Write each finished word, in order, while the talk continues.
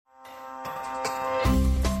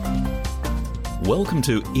Welcome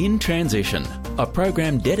to In Transition, a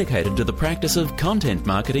program dedicated to the practice of content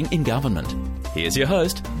marketing in government. Here's your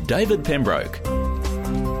host, David Pembroke.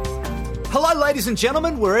 Hello, ladies and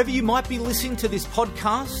gentlemen, wherever you might be listening to this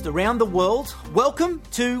podcast around the world, welcome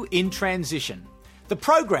to In Transition, the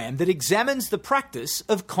program that examines the practice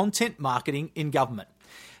of content marketing in government.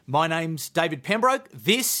 My name's David Pembroke.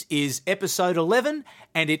 This is episode 11,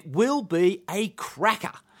 and it will be a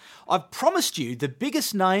cracker. I've promised you the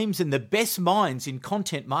biggest names and the best minds in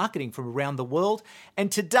content marketing from around the world, and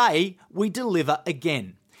today we deliver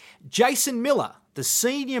again. Jason Miller, the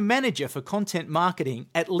Senior Manager for Content Marketing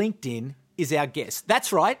at LinkedIn, is our guest.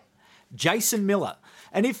 That's right, Jason Miller.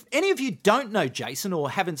 And if any of you don't know Jason or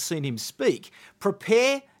haven't seen him speak,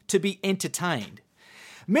 prepare to be entertained.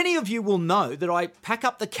 Many of you will know that I pack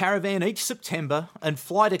up the caravan each September and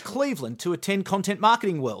fly to Cleveland to attend Content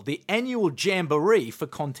Marketing World, the annual jamboree for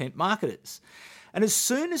content marketers. And as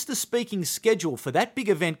soon as the speaking schedule for that big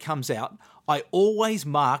event comes out, I always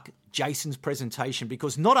mark Jason's presentation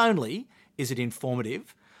because not only is it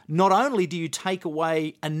informative, not only do you take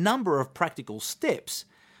away a number of practical steps,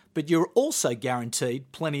 but you're also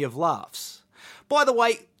guaranteed plenty of laughs. By the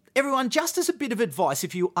way, everyone, just as a bit of advice,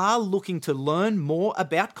 if you are looking to learn more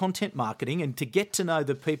about content marketing and to get to know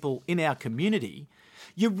the people in our community,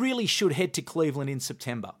 you really should head to Cleveland in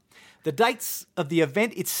September. The dates of the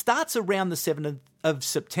event, it starts around the 7th of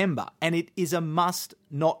September, and it is a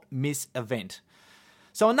must-not-miss event.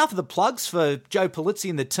 So enough of the plugs for Joe Polizzi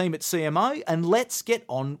and the team at CMO, and let's get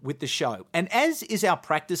on with the show. And as is our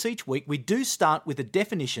practice each week, we do start with a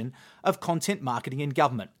definition of content marketing in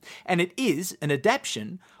government. And it is an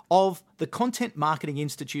adaptation of the Content Marketing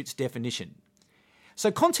Institute's definition.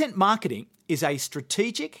 So content marketing is a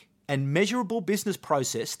strategic and measurable business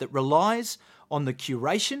process that relies on the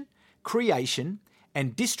curation, creation,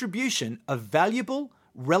 and distribution of valuable,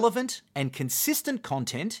 relevant, and consistent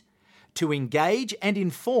content to engage and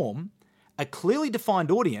inform a clearly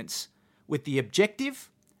defined audience with the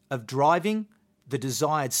objective of driving the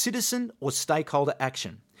desired citizen or stakeholder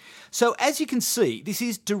action. So as you can see, this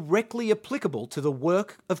is directly applicable to the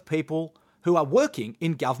work of people who are working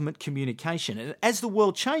in government communication. And as the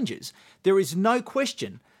world changes, there is no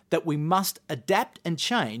question that we must adapt and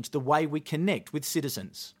change the way we connect with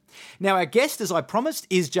citizens. Now, our guest, as I promised,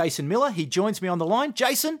 is Jason Miller. He joins me on the line.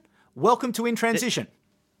 Jason, welcome to In Transition.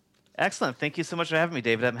 Excellent. Thank you so much for having me,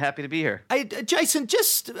 David. I'm happy to be here. Hey, Jason,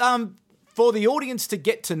 just for the audience to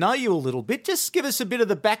get to know you a little bit, just give us a bit of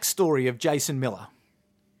the backstory of Jason Miller.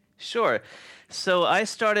 Sure. So I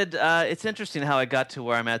started, it's interesting how I got to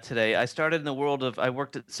where I'm at today. I started in the world of, I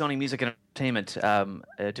worked at Sony Music Entertainment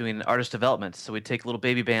doing artist development. So we'd take little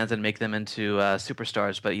baby bands and make them into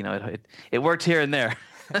superstars. But, you know, it worked here and there.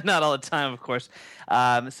 Not all the time, of course.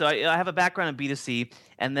 So I have a background in B2C.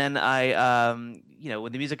 And then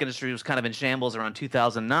when the music industry was kind of in shambles around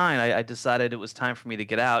 2009, I decided it was time for me to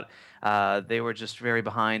get out. They were just very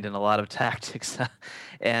behind in a lot of tactics,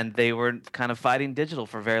 and they were kind of fighting digital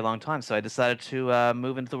for a very long time. So I decided to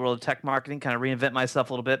move into the world of tech marketing, kind of reinvent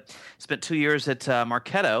myself a little bit. Spent 2 years at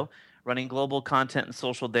Marketo, running global content and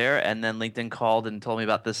social there, and then LinkedIn called and told me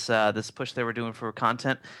about this push they were doing for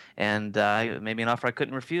content, and made me an offer I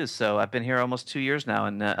couldn't refuse. So I've been here almost 2 years now,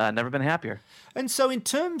 and never been happier. And so in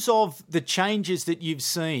terms of the changes that you've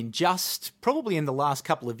seen just probably in the last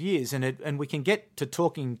couple of years, and we can get to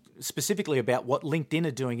talking specifically about what LinkedIn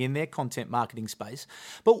are doing in their content marketing space,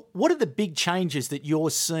 but what are the big changes that you're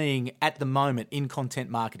seeing at the moment in content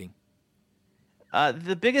marketing?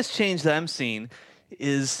 The biggest change that I'm seeing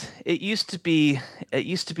is it used to be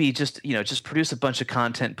just produce a bunch of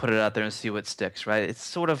content, put it out there and see what sticks, right? It's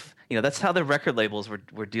sort of, that's how the record labels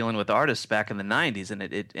were dealing with artists back in the 90s, and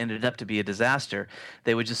it ended up to be a disaster.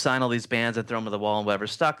 They would just sign all these bands and throw them to the wall, and whatever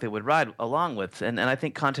stuck they would ride along with. And I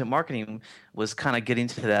think content marketing was kind of getting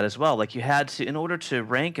to that as well. Like you had to, in order to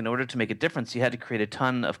rank, in order to make a difference, you had to create a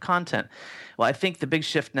ton of content. Well, I think the big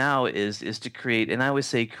shift now is to create, and I always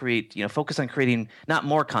say focus on creating not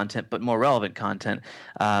more content, but more relevant content.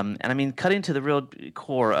 And I mean, cutting to the real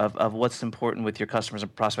core of what's important with your customers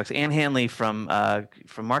and prospects. Ann Handley from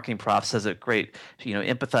Marketing Prof says it great.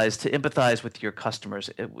 Empathize with your customers.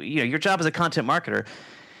 Your job as a content marketer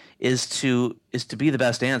is to be the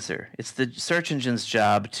best answer. It's the search engine's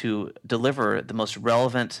job to deliver the most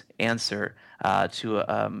relevant answer to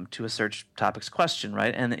a search topic's question,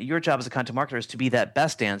 right? And your job as a content marketer is to be that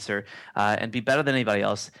best answer and be better than anybody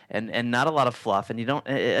else, and not a lot of fluff. And you don't.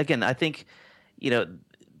 Again, I think the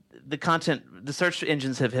search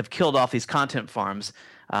engines have killed off these content farms.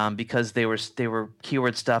 because they were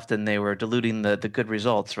keyword stuffed and they were diluting the good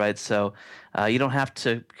results, right? So you don't have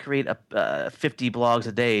to create 50 blogs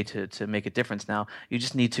a day to make a difference now. You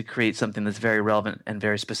just need to create something that's very relevant and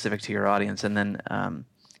very specific to your audience, and then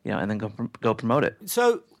go promote it.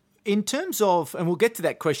 So in terms of, and we'll get to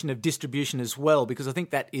that question of distribution as well, because I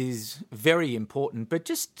think that is very important, but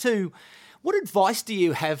what advice do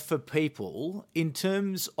you have for people in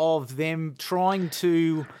terms of them trying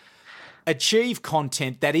to achieve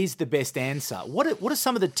content that is the best answer? What are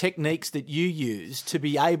some of the techniques that you use to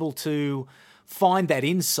be able to find that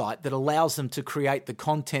insight that allows them to create the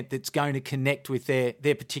content that's going to connect with their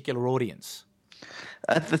particular audience?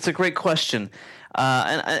 That's a great question.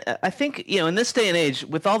 And I think, in this day and age,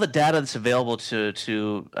 with all the data that's available to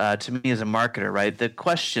me as a marketer, right, the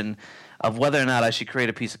question of whether or not I should create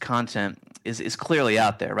a piece of content is clearly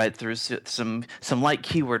out there, right? Through some light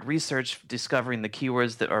keyword research, discovering the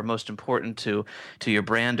keywords that are most important to your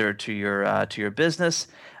brand or to your business,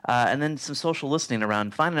 and then some social listening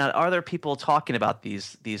around finding out, are there people talking about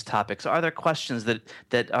these topics? Are there questions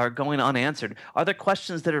that are going unanswered? Are there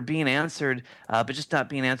questions that are being answered but just not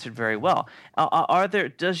being answered very well?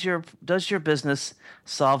 Does your business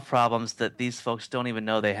solve problems that these folks don't even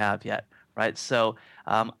know they have yet? Right, so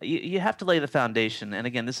you have to lay the foundation. And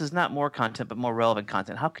again, this is not more content, but more relevant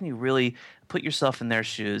content. How can you really put yourself in their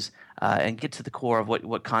shoes and get to the core of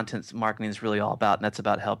what content marketing is really all about? And that's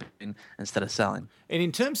about helping instead of selling. And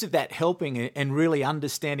in terms of that helping and really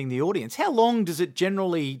understanding the audience, how long does it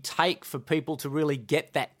generally take for people to really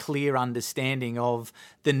get that clear understanding of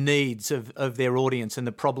the needs of their audience and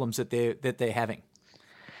the problems that they're having?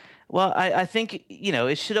 Well, I think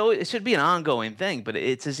it should be an ongoing thing, but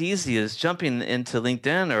it's as easy as jumping into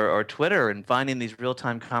LinkedIn or Twitter and finding these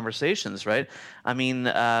real-time conversations, right? I mean,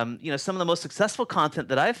 some of the most successful content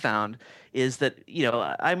that I've found is that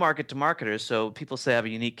I market to marketers, so people say I have a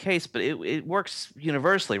unique case, but it works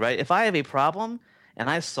universally, right? If I have a problem and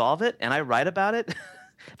I solve it and I write about it.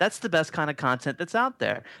 That's the best kind of content that's out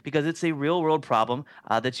there, because it's a real-world problem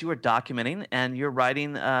that you are documenting and you're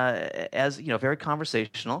writing as very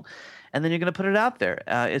conversational, and then you're going to put it out there.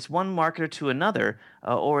 It's one marketer to another,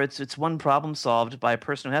 or it's one problem solved by a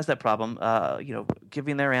person who has that problem,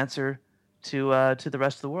 giving their answer to the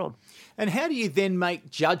rest of the world. And how do you then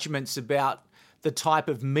make judgments about the type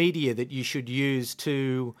of media that you should use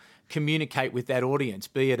to communicate with that audience,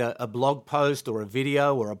 be it a blog post or a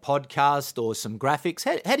video or a podcast or some graphics?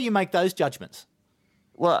 How do you make those judgments?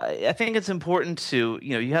 Well, I think it's important to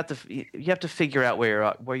you have to figure out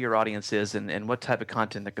where your audience is and what type of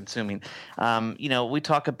content they're consuming.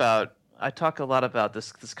 I talk a lot about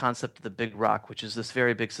this concept of the big rock, which is this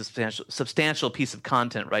very big substantial piece of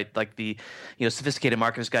content, right? Like the Sophisticated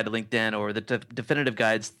Marketer's Guide to LinkedIn, or the definitive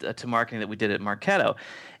guides to marketing that we did at Marketo.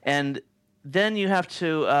 And then you have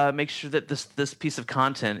to make sure that this piece of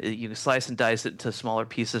content, you can slice and dice it into smaller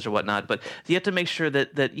pieces or whatnot, but you have to make sure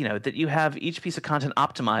that you have each piece of content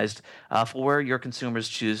optimized for where your consumers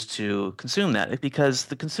choose to consume that, because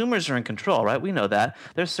the consumers are in control, right? We know that.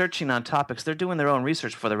 They're searching on topics. They're doing their own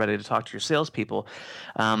research before they're ready to talk to your salespeople.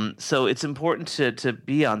 So it's important to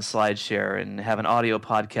be on SlideShare and have an audio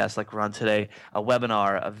podcast like we're on today, a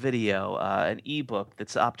webinar, a video, an ebook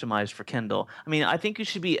that's optimized for Kindle. I mean, I think you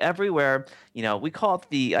should be everywhere. We call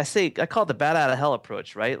it I call it the bat out of hell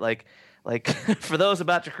approach, right? Like for those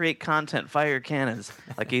about to create content, fire your cannons,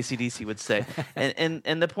 like AC/DC would say.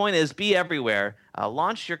 And the point is, be everywhere.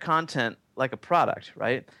 Launch your content like a product,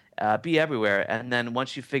 right? Be everywhere, and then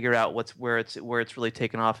once you figure out where it's really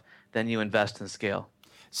taken off, then you invest and scale.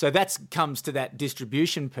 So that comes to that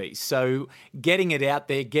distribution piece. So getting it out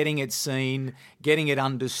there, getting it seen, getting it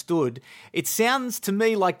understood. It sounds to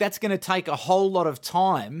me like that's going to take a whole lot of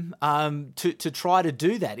time to try to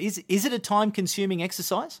do that. Is it a time-consuming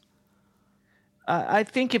exercise? I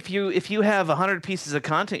think if you have 100 pieces of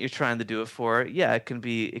content you're trying to do it for, yeah, it can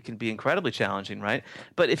be incredibly challenging, right?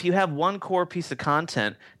 But if you have one core piece of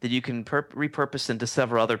content that you can repurpose into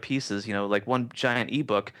several other pieces, like one giant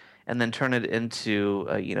ebook, and then turn it into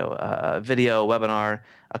a video, a webinar,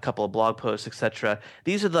 a couple of blog posts, etc.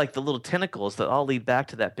 These are like the little tentacles that all lead back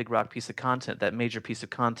to that big rock piece of content, that major piece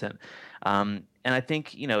of content. And I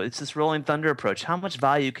think it's this rolling thunder approach. How much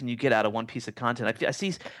value can you get out of one piece of content?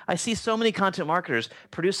 I see so many content marketers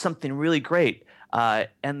produce something really great,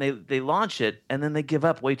 and they launch it, and then they give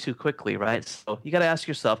up way too quickly, right? So you got to ask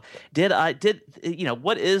yourself,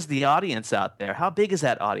 what is the audience out there? How big is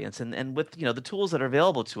that audience? And with the tools that are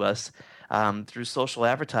available to us through social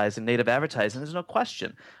advertising, native advertising, there's no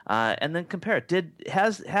question. And then compare it.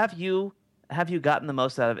 Have you gotten the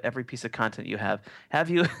most out of every piece of content you have? Have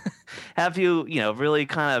you really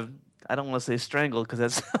kind of I don't want to say strangled because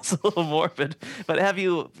that sounds a little morbid, but have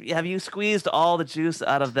you squeezed all the juice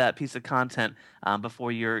out of that piece of content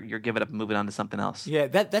before you're giving up and moving on to something else? Yeah,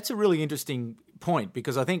 that's a really interesting point,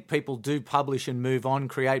 because I think people do publish and move on,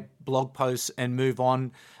 create blog posts and move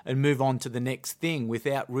on to the next thing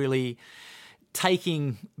without really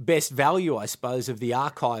taking best value, I suppose, of the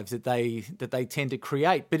archives that they tend to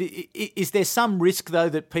create. But is there some risk, though,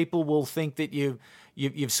 that people will think that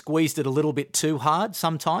you've squeezed it a little bit too hard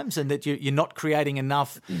sometimes, and that you're not creating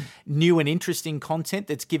enough new and interesting content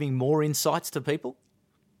that's giving more insights to people?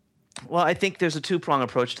 Well, I think there's a two-prong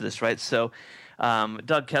approach to this, right? So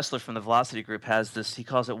Doug Kessler from the Velocity Group has this, he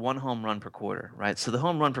calls it one home run per quarter, right? So the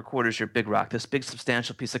home run per quarter is your big rock, this big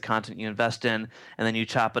substantial piece of content you invest in, and then you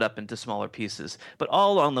chop it up into smaller pieces. But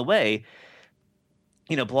all along the way,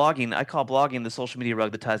 blogging, I call blogging the social media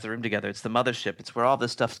rug that ties the room together. It's the mothership. It's where all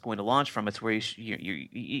this stuff's going to launch from. It's where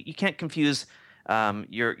you can't confuse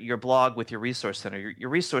your blog with your resource center. Your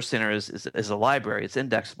resource center is a library. It's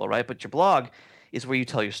indexable, right? But your blog is where you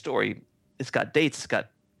tell your story. It's got dates.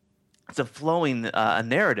 It's a flowing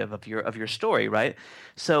narrative of your story, right?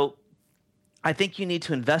 So I think you need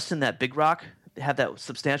to invest in that big rock, have that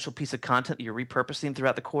substantial piece of content that you're repurposing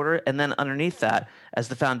throughout the quarter, and then underneath that, as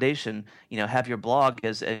the foundation, have your blog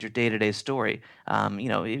as your day-to-day story. You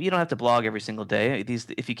don't have to blog every single day.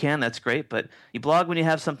 If you can, that's great. But you blog when you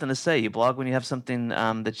have something to say. You blog when you have something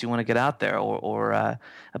that you want to get out there.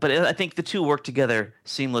 But I think the two work together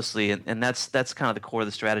seamlessly, and that's kind of the core of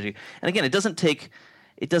the strategy. And again, it doesn't take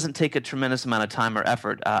a tremendous amount of time or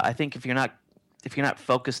effort. I think if you're not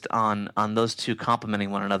focused on those two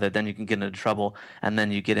complementing one another, then you can get into trouble, and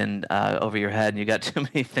then you get in over your head, and you got too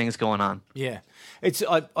many things going on. Yeah,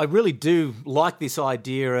 I really do like this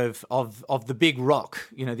idea of the big rock.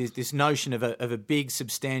 This notion of a big,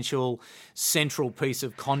 substantial, central piece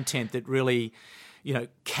of content that really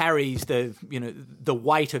carries the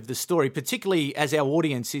weight of the story, particularly as our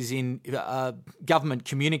audience is in government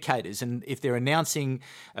communicators. And if they're announcing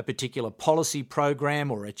a particular policy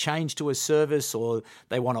program or a change to a service, or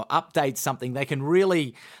they want to update something,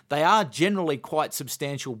 they are generally quite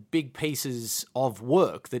substantial, big pieces of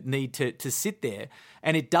work that need to sit there.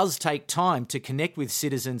 And it does take time to connect with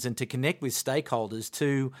citizens and to connect with stakeholders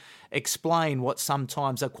to explain what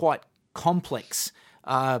sometimes are quite complex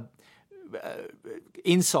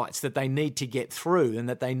insights that they need to get through and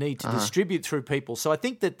that they need to distribute through people. So I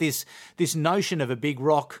think that this notion of a big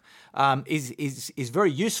rock is very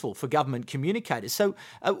useful for government communicators. So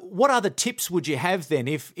what other tips would you have then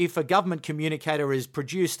if a government communicator has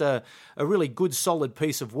produced a really good solid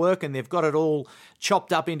piece of work and they've got it all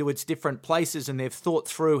chopped up into its different places and they've thought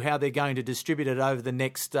through how they're going to distribute it over the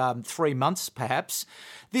next 3 months perhaps?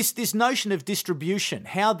 This notion of distribution,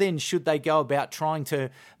 how then should they go about trying to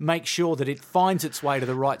make sure that it finds its way to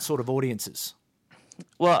the right sort of audiences?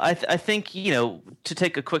 Well, I think to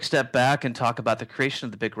take a quick step back and talk about the creation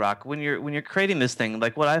of the big rock. When you're creating this thing,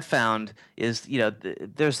 like what I've found is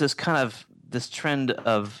there's this kind of this trend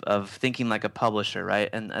of thinking like a publisher, right?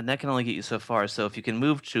 And that can only get you so far. So if you can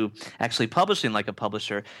move to actually publishing like a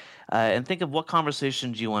publisher, and think of what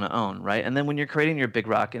conversations you want to own, right? And then when you're creating your big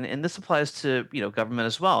rock, and this applies to government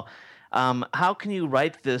as well. How can you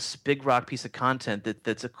write this big rock piece of content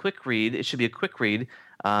that's a quick read? It should be a quick read.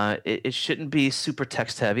 It shouldn't be super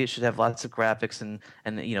text heavy. It should have lots of graphics and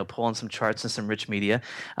pull in some charts and some rich media.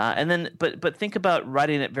 And then, but think about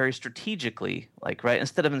writing it very strategically, right?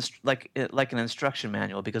 Instead of like an instruction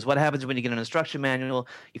manual. Because what happens when you get an instruction manual?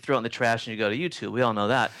 You throw it in the trash and you go to YouTube. We all know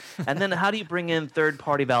that. And then, how do you bring in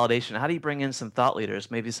third-party validation? How do you bring in some thought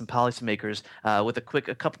leaders, maybe some policymakers, with a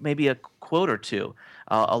couple, maybe a quote or two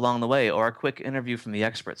along the way, or a quick interview from the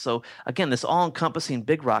expert? So again, this all-encompassing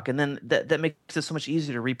big rock, and then that makes it so much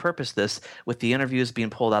easier to repurpose this with the interviews being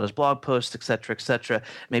pulled out as blog posts, et cetera,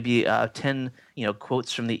 maybe 10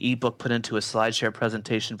 quotes from the ebook put into a SlideShare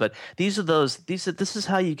presentation. But this is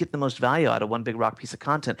how you get the most value out of one big rock piece of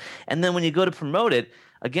content. And then when you go to promote it,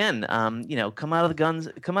 again, come out of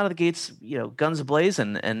the gates, guns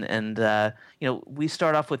ablazing, and we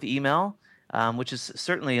start off with email. Which is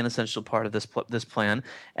certainly an essential part of this plan.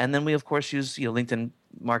 And then we, of course, use LinkedIn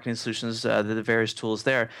Marketing Solutions, the various tools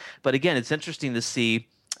there. But again, it's interesting to see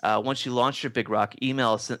once you launch your big rock,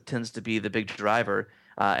 email tends to be the big driver.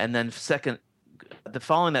 And then second,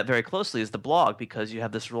 following that very closely is the blog, because you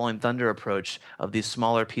have this rolling thunder approach of these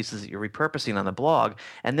smaller pieces that you're repurposing on the blog.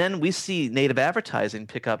 And then we see native advertising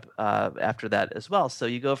pick up after that as well. So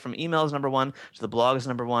you go from email is number one to the blog is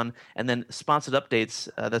number one, and then sponsored updates,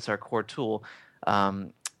 that's our core tool.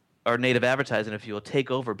 or native advertising, if you will,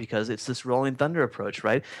 take over because it's this rolling thunder approach,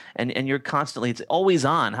 right? And you're constantly, it's always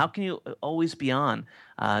on. How can you always be on?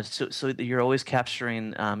 So that you're always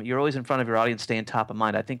capturing, you're always in front of your audience, staying top of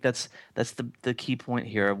mind. I think that's the key point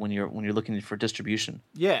here when you're looking for distribution.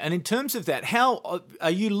 Yeah, and in terms of that, how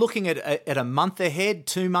are you looking at a month ahead,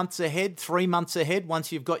 2 months ahead, 3 months ahead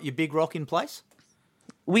once you've got your big rock in place?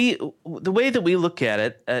 The way that we look at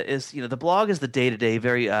it is, the blog is the day-to-day,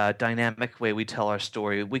 very dynamic way we tell our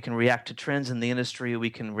story. We can react to trends in the industry.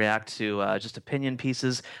 We can react to just opinion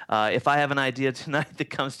pieces. If I have an idea tonight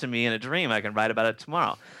that comes to me in a dream, I can write about it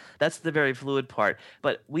tomorrow. That's the very fluid part.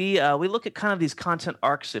 But we look at kind of these content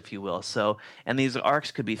arcs, if you will. So, and these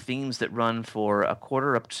arcs could be themes that run for a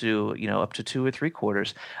quarter up to 2 or 3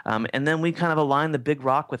 quarters, and then we kind of align the big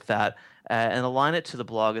rock with that. And align it to the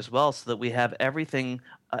blog as well, so that we have everything,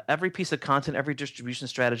 every piece of content, every distribution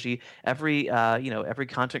strategy, every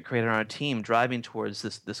content creator on our team driving towards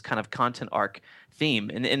this kind of content arc theme.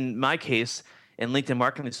 And in my case, in LinkedIn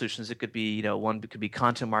Marketing Solutions, it could be, one could be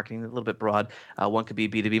content marketing, a little bit broad. One could be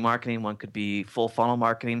B2B marketing. One could be full funnel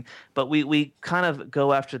marketing. But we kind of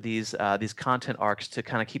go after these content arcs to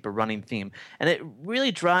kind of keep a running theme. And it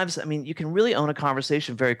really drives, you can really own a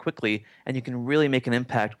conversation very quickly, and you can really make an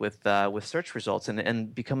impact with search results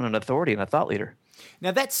and becoming an authority and a thought leader.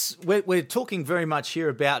 Now we're talking very much here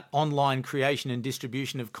about online creation and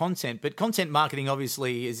distribution of content, but content marketing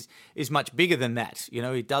obviously is much bigger than that.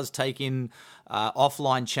 It does take in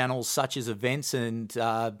offline channels such as events and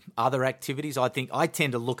other activities. I think I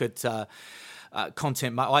tend to look at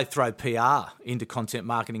content. I throw PR into content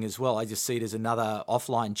marketing as well. I just see it as another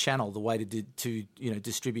offline channel, the way to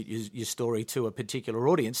distribute your story to a particular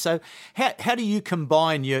audience. So how do you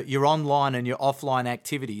combine your online and your offline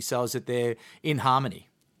activities so as that they're in harmony?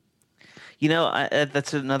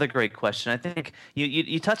 That's another great question. I think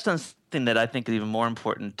you touched on something that I think is even more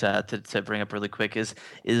important to bring up really quick is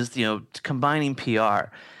combining PR.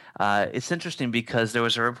 It's interesting because there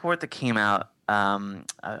was a report that came out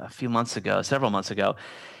several months ago,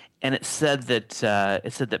 and it said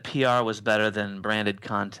that PR was better than branded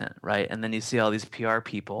content, right? And then you see all these PR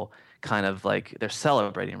people kind of like they're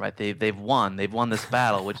celebrating, right? They've won this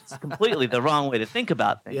battle, which is completely the wrong way to think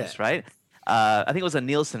about things, right? I think it was a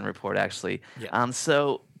Nielsen report actually. Yeah. And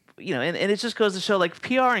it just goes to show like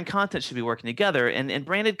PR and content should be working together, and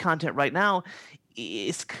branded content right now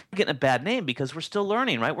it's getting a bad name because we're still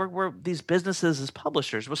learning, right? We're these businesses as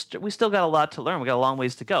publishers. We still got a lot to learn. We got a long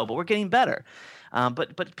ways to go, but we're getting better.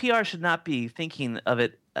 But PR should not be thinking of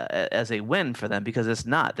it as a win for them because it's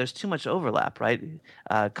not. There's too much overlap, right?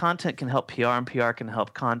 Content can help PR and PR can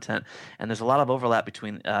help content, and there's a lot of overlap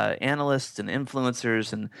between analysts and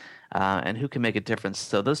influencers and who can make a difference.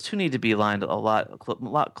 So those two need to be aligned a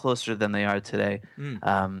lot closer than they are today.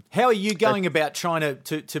 How are you going about trying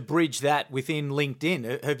to bridge that within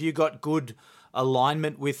LinkedIn? Have you got good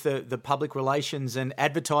alignment with the public relations and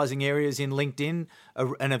advertising areas in LinkedIn?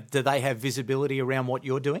 And do they have visibility around what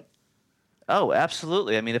you're doing? Oh,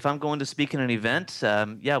 absolutely. If I'm going to speak in an event,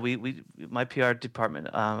 my PR department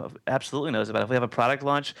absolutely knows about it. If we have a product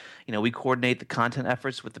launch, we coordinate the content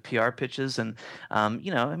efforts with the PR pitches, and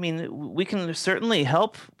we can certainly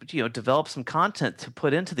help develop some content to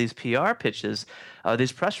put into these PR pitches,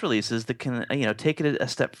 these press releases that can take it a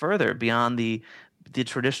step further beyond the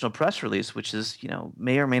traditional press release, which is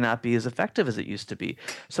may or may not be as effective as it used to be.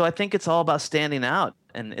 So I think it's all about standing out,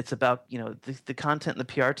 and it's about the content and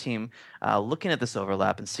the PR team looking at this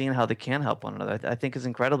overlap and seeing how they can help one another. I think is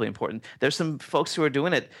incredibly important. There's some folks who are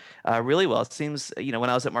doing it really well. It seems when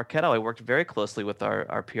I was at Marketo, I worked very closely with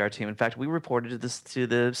our PR team. In fact, we reported this to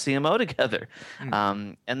the CMO together.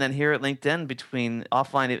 And then here at LinkedIn, between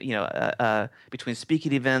offline, between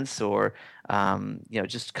speaking events or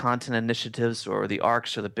just content initiatives or the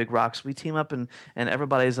arcs or the big rocks, we team up and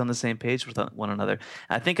everybody's on the same page with one another.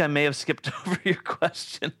 I think I may have skipped over your question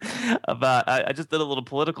about. I just did a little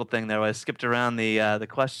political thing there. Where I skipped around the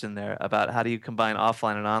question there about how do you combine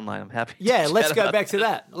offline and online. I'm happy. Yeah, let's go back to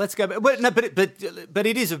that. Let's go back. But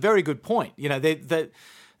it is a very good point.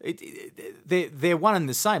 They're one and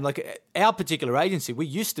the same. Like our particular agency, we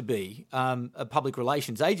used to be a public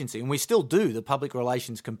relations agency, and we still do the public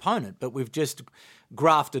relations component, but we've just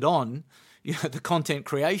grafted on the content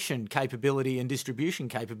creation capability and distribution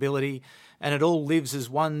capability, and it all lives as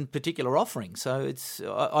one particular offering. So it's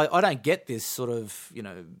I don't get this sort of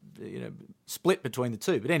split between the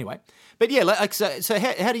two. But anyway, so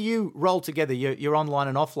how do you roll together your online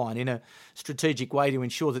and offline in a strategic way to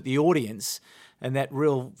ensure that the audience and that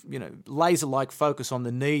real laser-like focus on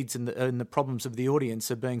the needs and the problems of the audience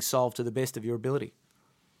are being solved to the best of your ability?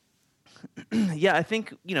 Yeah, I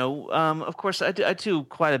think of course, I do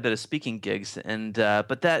quite a bit of speaking gigs, and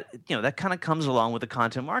but that that kind of comes along with the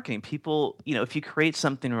content marketing. People, if you create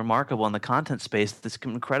something remarkable in the content space that's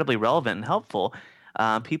incredibly relevant and helpful,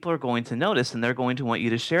 people are going to notice, and they're going to want you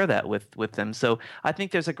to share that with them. So I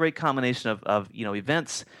think there's a great combination of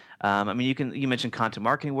events. I mean, you mentioned Content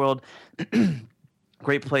Marketing World,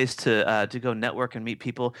 great place to go network and meet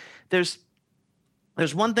people. There's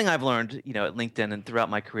one thing I've learned, at LinkedIn and throughout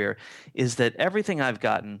my career, is that everything I've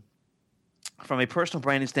gotten from a personal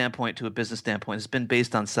branding standpoint to a business standpoint has been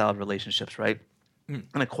based on solid relationships, right?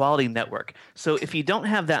 And a quality network. So if you don't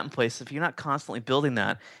have that in place, if you're not constantly building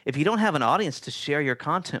that, if you don't have an audience to share your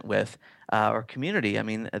content with or community, I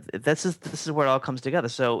mean, this is where it all comes together.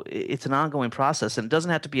 So it's an ongoing process, and it doesn't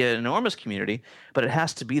have to be an enormous community, but it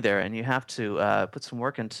has to be there, and you have to put some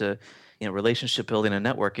work into relationship building and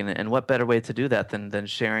networking. And what better way to do that than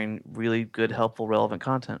sharing really good, helpful, relevant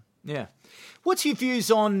content? Yeah. What's your views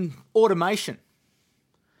on automation?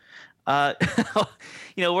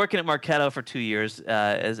 Working at Marketo for 2 years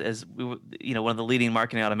as we were, one of the leading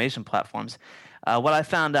marketing automation platforms, what I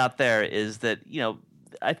found out there is that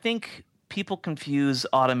I think people confuse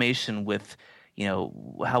automation with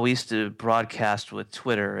how we used to broadcast with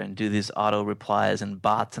Twitter and do these auto replies and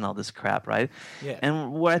bots and all this crap, right? Yeah.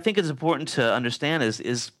 And what I think is important to understand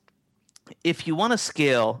is if you want to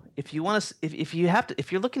scale, if you're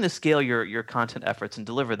looking to scale your content efforts and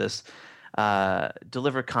deliver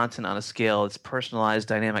content on a scale, it's personalized,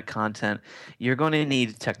 dynamic content, you're going to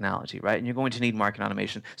need technology, right? And you're going to need marketing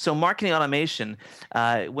automation. So marketing automation,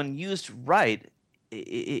 when used right,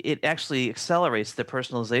 it actually accelerates the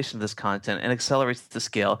personalization of this content and accelerates the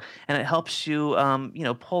scale, and it helps you,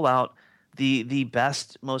 pull out the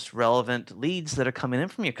best, most relevant leads that are coming in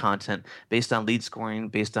from your content based on lead scoring,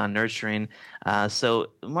 based on nurturing.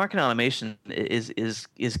 So marketing automation is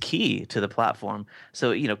key to the platform.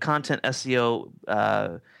 So content,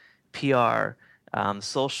 SEO, PR,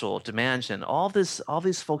 social, demand gen, all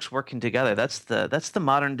these folks working together. That's the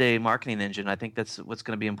modern day marketing engine. I think that's what's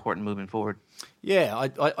going to be important moving forward. Yeah,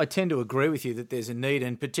 I tend to agree with you that there's a need,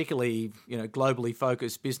 and particularly globally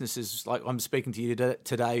focused businesses like I'm speaking to you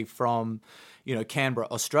today from Canberra,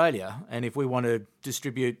 Australia, and if we want to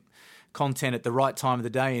distribute content at the right time of the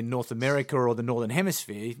day in North America or the Northern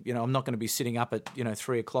Hemisphere, I'm not going to be sitting up at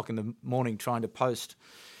 3 o'clock in the morning trying to post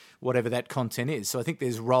whatever that content is. So I think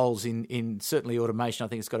there's roles in certainly automation. I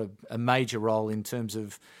think it's got a major role in terms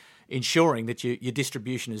of ensuring that your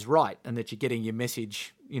distribution is right and that you're getting your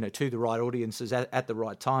message, to the right audiences at the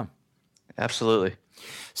right time. Absolutely.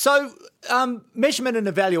 So measurement and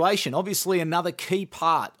evaluation, obviously another key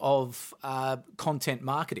part of content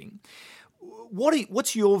marketing.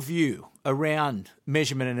 What's your view around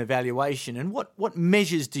measurement and evaluation, and what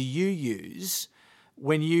measures do you use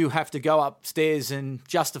when you have to go upstairs and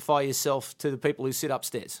justify yourself to the people who sit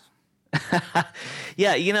upstairs?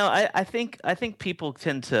 Yeah, I think people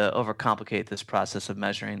tend to overcomplicate this process of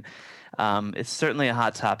measuring. It's certainly a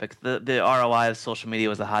hot topic. The ROI of social media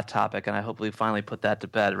was a hot topic, and I hope we finally put that to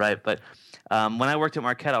bed, right? But when I worked at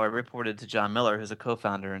Marketo, I reported to John Miller, who's a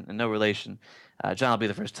co-founder and no relation. John will be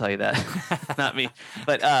the first to tell you that, not me.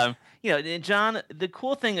 But John, the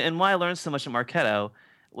cool thing and why I learned so much at Marketo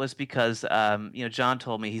was because John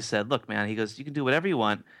told me, he said, "Look, man," he goes, "you can do whatever you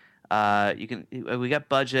want. We got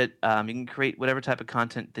budget. You can create whatever type of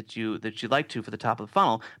content that you like to for the top of the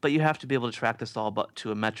funnel, but you have to be able to track this all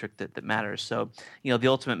to a metric that matters." So, the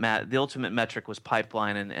ultimate metric was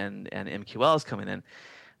pipeline and MQLs coming in.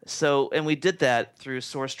 So, and we did that through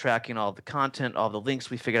source tracking all the content, all the links.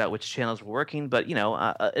 We figured out which channels were working, but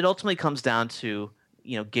it ultimately comes down to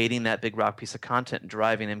gating that big rock piece of content and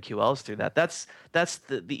driving MQLs through that. That's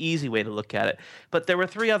the easy way to look at it. But there were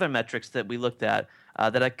 3 other metrics that we looked at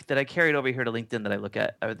that I carried over here to LinkedIn that I look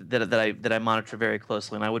at, that I monitor very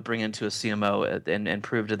closely, and I would bring into a CMO and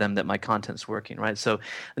prove to them that my content's working, right? So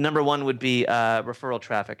the number 1 would be referral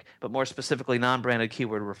traffic, but more specifically non-branded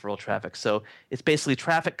keyword referral traffic. So it's basically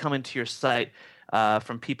traffic coming to your site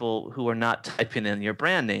from people who are not typing in your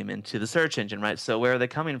brand name into the search engine, right? So where are they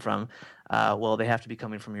coming from? Well, they have to be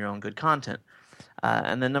coming from your own good content.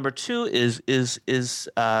 And then number 2 is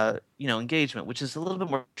engagement, which is a little bit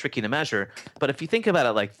more tricky to measure. But if you think about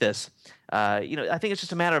it like this, I think it's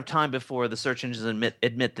just a matter of time before the search engines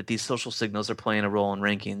admit that these social signals are playing a role in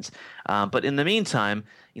rankings. But in the meantime,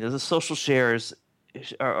 the social shares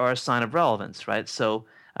are a sign of relevance, right? So.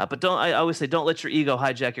 But I always say, don't let your ego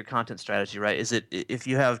hijack your content strategy, right? If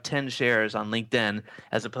you have 10 shares on LinkedIn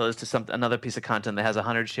as opposed to another piece of content that has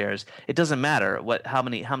 100 shares, it doesn't matter how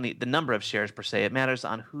many the number of shares per se. It matters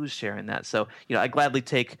on who's sharing that. So I gladly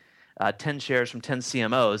take 10 shares from 10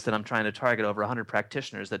 CMOs that I'm trying to target over 100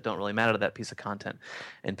 practitioners that don't really matter to that piece of content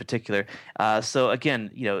in particular. So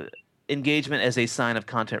again, engagement as a sign of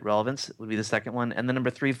content relevance would be the second one. And then number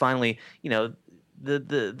 3, finally,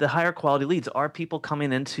 the higher quality leads. Are people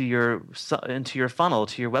coming into your funnel,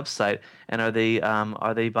 to your website, and are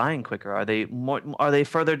they buying quicker? Are they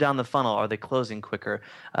further down the funnel? Are they closing quicker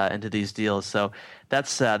into these deals? So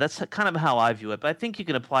that's kind of how I view it. But I think you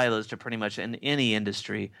can apply those to pretty much in any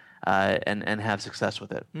industry and have success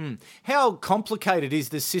with it. How complicated is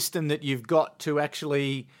the system that you've got to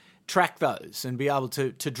actually track those and be able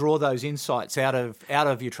to draw those insights out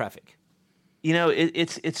of your traffic?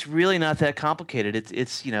 It's really not that complicated.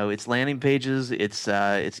 It's landing pages, it's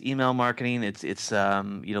email marketing, it's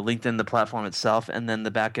LinkedIn, the platform itself, and then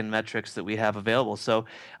the back end metrics that we have available. So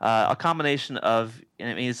a combination of,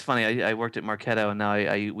 I mean, it's funny. I worked at Marketo, and now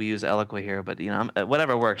we use Eloqua here, but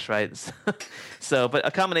whatever works, right? So, but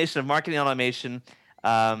a combination of marketing automation,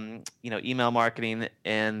 email marketing,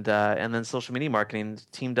 and then social media marketing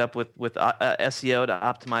teamed up with SEO to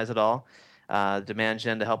optimize it all. Demand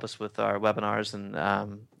gen to help us with our webinars and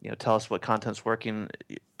tell us what content's working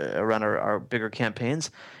around our bigger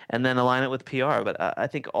campaigns, and then align it with PR. But I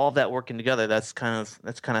think all of that working together, that's kind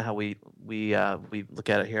of how we look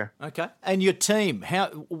at it here. Okay. And your team,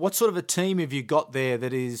 what sort of a team have you got there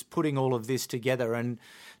that is putting all of this together? And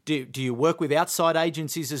do you work with outside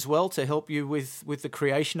agencies as well to help you with the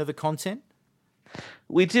creation of the content?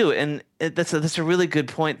 We do, and that's a really good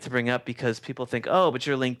point to bring up, because people think, oh, but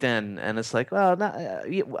you're LinkedIn, and it's like, well,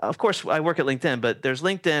 of course I work at LinkedIn, but there's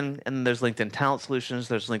LinkedIn, and there's LinkedIn Talent Solutions,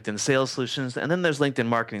 there's LinkedIn Sales Solutions, and then there's LinkedIn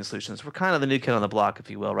Marketing Solutions. We're kind of the new kid on the block, if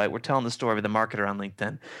you will, right? We're telling the story of the marketer on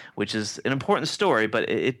LinkedIn, which is an important story, but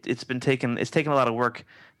it's taken a lot of work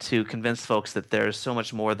to convince folks that there's so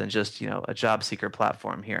much more than just a job seeker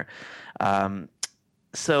platform here.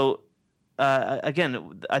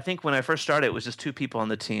 Again, I think when I first started, it was just 2 people on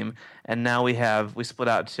the team, and now we split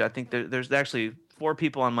out to, I think there's actually 4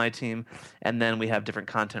 people on my team, and then we have different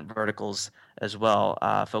content verticals as well,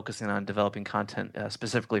 focusing on developing content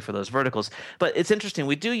specifically for those verticals. But it's interesting,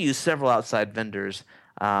 we do use several outside vendors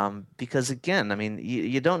because, again, I mean,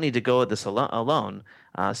 you don't need to go at this alone.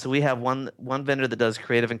 So we have one vendor that does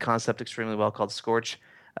creative and concept extremely well called Scorch.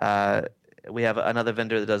 We have another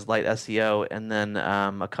vendor that does light SEO, and then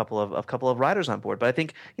a couple of writers on board. But I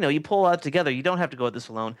think you pull out together. You don't have to go at this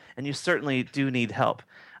alone, and you certainly do need help.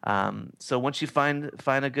 So once you find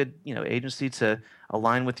a good agency to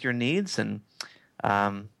align with your needs, and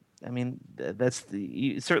I mean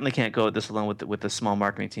you certainly can't go at this alone with a small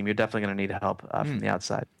marketing team. You're definitely going to need help from the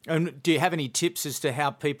outside. And do you have any tips as to how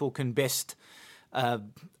people can best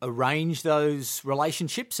arrange those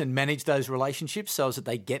relationships and manage those relationships so as that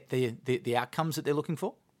they get the outcomes that they're looking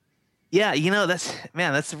for? Yeah,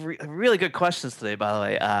 that's really good questions today, by the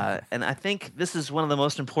way. And I think this is one of the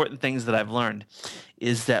most important things that I've learned,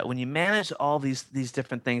 is that when you manage all these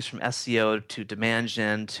different things, from SEO to demand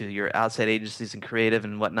gen to your outside agencies and creative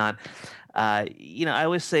and whatnot, I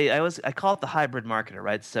always say I call it the hybrid marketer,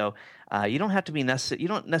 right? So you don't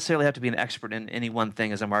necessarily have to be an expert in any one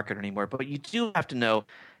thing as a marketer anymore, but you do have to know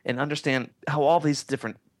and understand how all these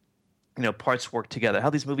different parts work together, how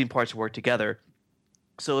these moving parts work together.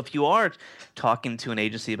 So if you are talking to an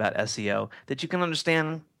agency about SEO, that you can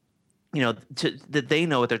understand, that they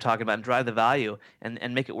know what they're talking about and drive the value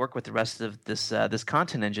and make it work with the rest of this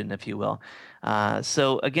content engine, if you will.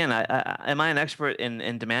 So again, am I an expert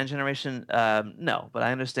in demand generation? No, but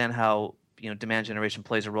I understand how demand generation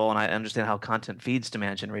plays a role, and I understand how content feeds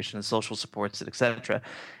demand generation and social supports it, etc.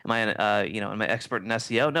 Am I am I expert in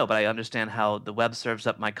SEO? No, but I understand how the web serves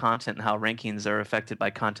up my content and how rankings are affected by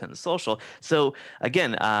content and social. So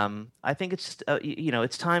again, I think it's just,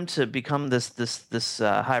 it's time to become this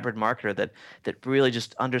hybrid marketer that really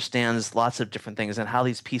just understands lots of different things and how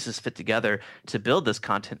these pieces fit together to build this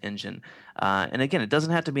content engine. And again, it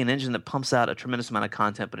doesn't have to be an engine that pumps out a tremendous amount of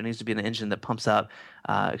content, but it needs to be an engine that pumps out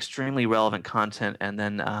extremely relevant content, and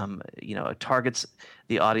then targets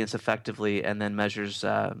the audience effectively, and then measures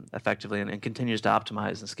effectively, and continues to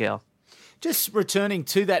optimize and scale. Just returning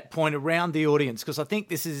to that point around the audience, because I think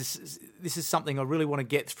this is something I really want to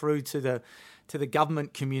get through to the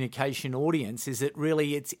government communication audience, is that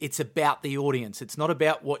really it's about the audience. It's not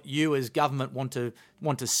about what you as government want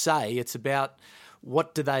to say. It's about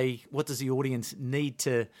what does the audience need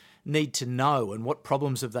to know, and what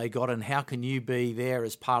problems have they got, and how can you be there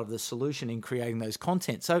as part of the solution in creating those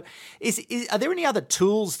content. So are there any other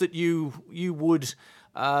tools that you would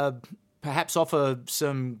perhaps offer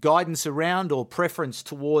some guidance around or preference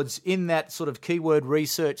towards in that sort of keyword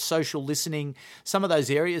research, social listening, some of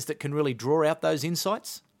those areas that can really draw out those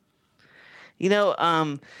insights?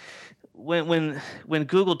 When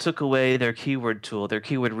Google took away their keyword tool, their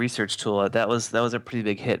keyword research tool, that was a pretty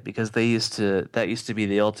big hit, because that used to be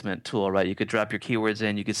the ultimate tool, right? You could drop your keywords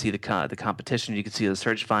in, you could see the competition, you could see the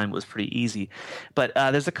search volume. It was pretty easy. But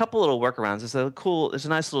there's a couple little workarounds. There's a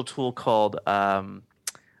nice little tool called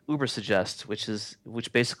Ubersuggest,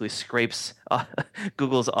 which basically scrapes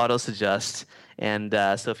Google's auto-suggest, and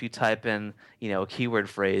so if you type in a keyword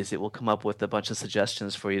phrase, it will come up with a bunch of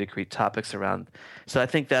suggestions for you to create topics around. So I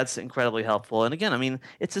think that's incredibly helpful. And again, I mean,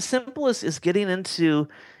 it's as simple as getting into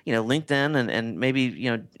LinkedIn and maybe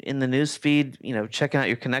in the news feed, checking out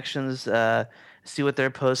your connections, see what they're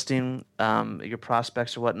posting, your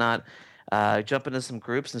prospects or whatnot. Jump into some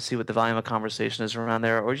groups and see what the volume of conversation is around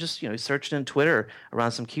there, or just search in Twitter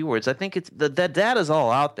around some keywords. I think that data is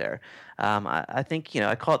all out there. I think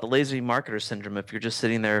I call it the lazy marketer syndrome. If you're just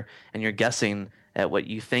sitting there and you're guessing at what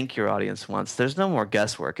you think your audience wants, there's no more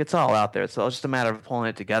guesswork. It's all out there. It's all just a matter of pulling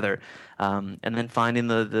it together, and then finding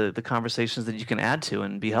the conversations that you can add to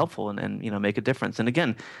and be helpful and make a difference. And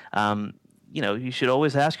again, you should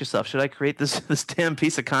always ask yourself, should I create this damn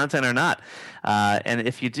piece of content or not? And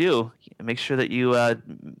if you do, make sure that you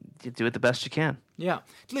do it the best you can. Yeah.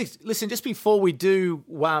 Listen, just before we do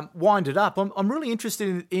wind it up, I'm really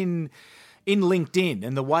interested in LinkedIn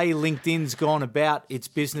and the way LinkedIn's gone about its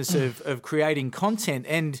business of creating content.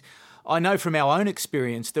 And I know from our own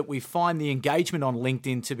experience that we find the engagement on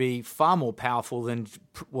LinkedIn to be far more powerful than,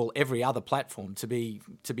 every other platform, to be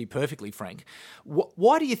perfectly frank.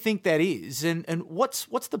 Why do you think that is? And what's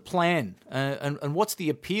the plan? And what's the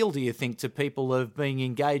appeal, do you think, to people of being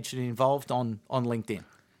engaged and involved on LinkedIn?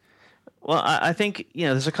 Well, I think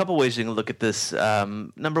there's a couple ways you can look at this.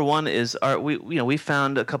 Number one is we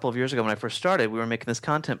found a couple of years ago when I first started, we were making this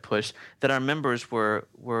content push that our members were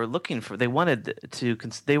looking for. They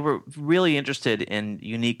were really interested in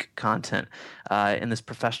unique content, in this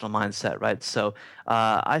professional mindset, right? So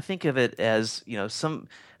I think of it as some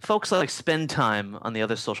folks like spend time on the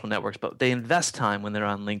other social networks, but they invest time when they're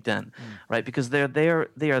on LinkedIn, right? Because they are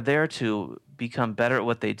there to become better at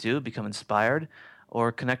what they do, become inspired, or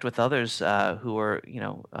connect with others who are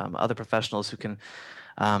other professionals who can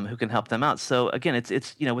help them out. So again, it's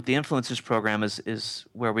with the influencers program is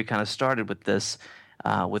where we kind of started with this,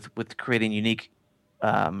 with creating unique,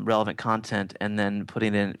 relevant content, and then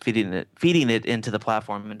feeding it into the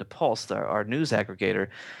platform, into Pulse, our news aggregator.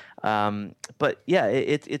 But yeah,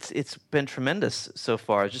 it's been tremendous so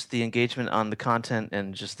far. Just the engagement on the content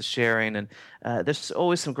and just the sharing, and there's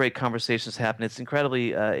always some great conversations happening. It's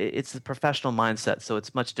incredibly, it's the professional mindset, so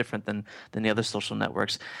it's much different than the other social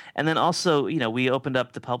networks. And then also, we opened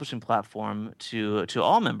up the publishing platform to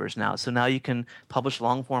all members now. So now you can publish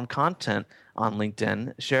long form content on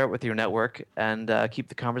LinkedIn, share it with your network, and keep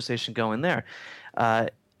the conversation going there.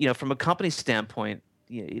 From a company standpoint,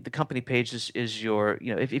 the company page is your,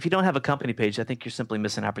 if you don't have a company page, I think you're simply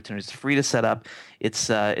missing opportunities. It's free to set up. It's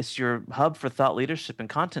your hub for thought leadership and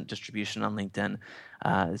content distribution on LinkedIn.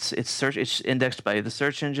 It's indexed by the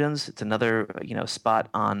search engines. It's another spot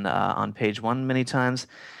on page one many times,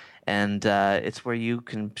 and it's where you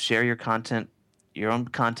can share your content, your own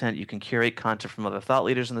content. You can curate content from other thought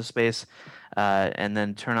leaders in the space. And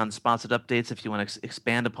then turn on sponsored updates if you want to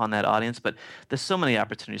expand upon that audience. But there's so many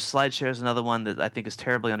opportunities. SlideShare is another one that I think is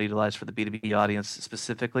terribly underutilized for the B2B audience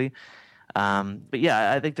specifically. But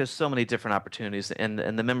yeah, I think there's so many different opportunities, and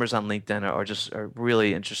the members on LinkedIn are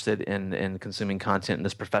really interested in consuming content in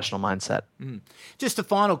this professional mindset. Just a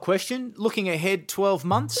final question: looking ahead 12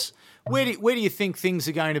 months, where do you think things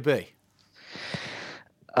are going to be?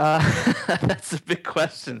 That's a big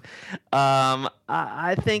question.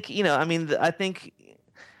 I think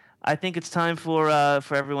I think it's time for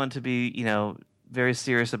everyone to be very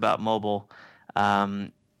serious about mobile,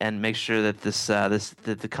 and make sure that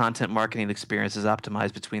that the content marketing experience is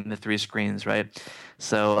optimized between the three screens, right?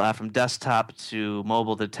 So from desktop to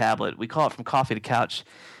mobile to tablet, we call it from coffee to couch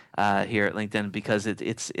here at LinkedIn, because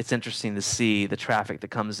it's interesting to see the traffic that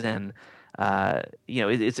comes in.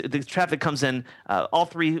 The traffic comes in all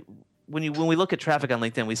three. When we look at traffic on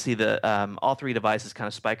LinkedIn, we see all three devices kind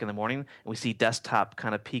of spike in the morning, and we see desktop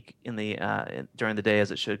kind of peak in the during the day,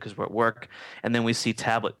 as it should, because we're at work, and then we see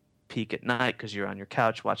tablet peak at night because you're on your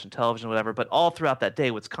couch watching television or whatever. But all throughout that day,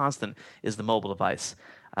 what's constant is the mobile device.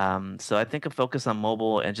 So I think a focus on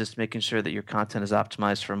mobile and just making sure that your content is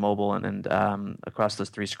optimized for mobile and across those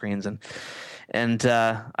three screens, and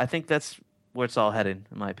I think that's where it's all headed,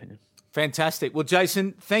 in my opinion. Fantastic. Well,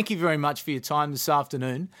 Jason, thank you very much for your time this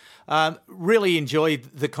afternoon. Really enjoyed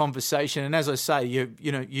the conversation, and as I say,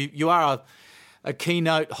 you are a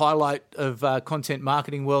keynote highlight of Content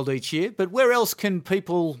Marketing World each year. But where else can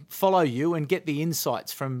people follow you and get the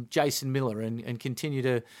insights from Jason Miller and continue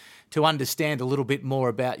to understand a little bit more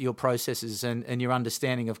about your processes and your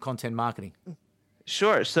understanding of content marketing?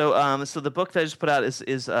 Sure. So the book that I just put out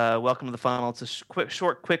is Welcome to the Funnel. It's a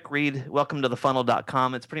short, quick read,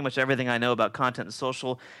 welcometothefunnel.com. It's pretty much everything I know about content and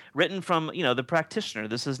social, written from, the practitioner.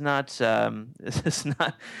 This is not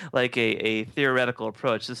like a theoretical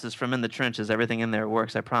approach. This is from in the trenches. Everything in there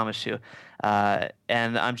works, I promise you. And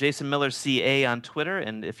I'm Jason Miller CA on Twitter,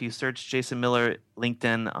 and if you search Jason Miller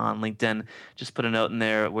LinkedIn on LinkedIn, just put a note in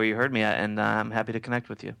there where you heard me at, and I'm happy to connect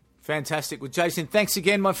with you. Fantastic. Well, Jason, thanks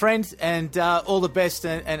again, my friend, and all the best,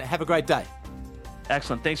 and have a great day.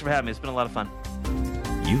 Excellent. Thanks for having me. It's been a lot of fun.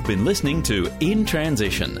 You've been listening to In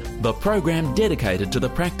Transition, the program dedicated to the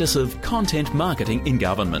practice of content marketing in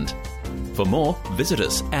government. For more, visit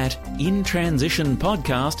us at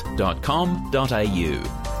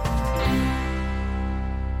intransitionpodcast.com.au.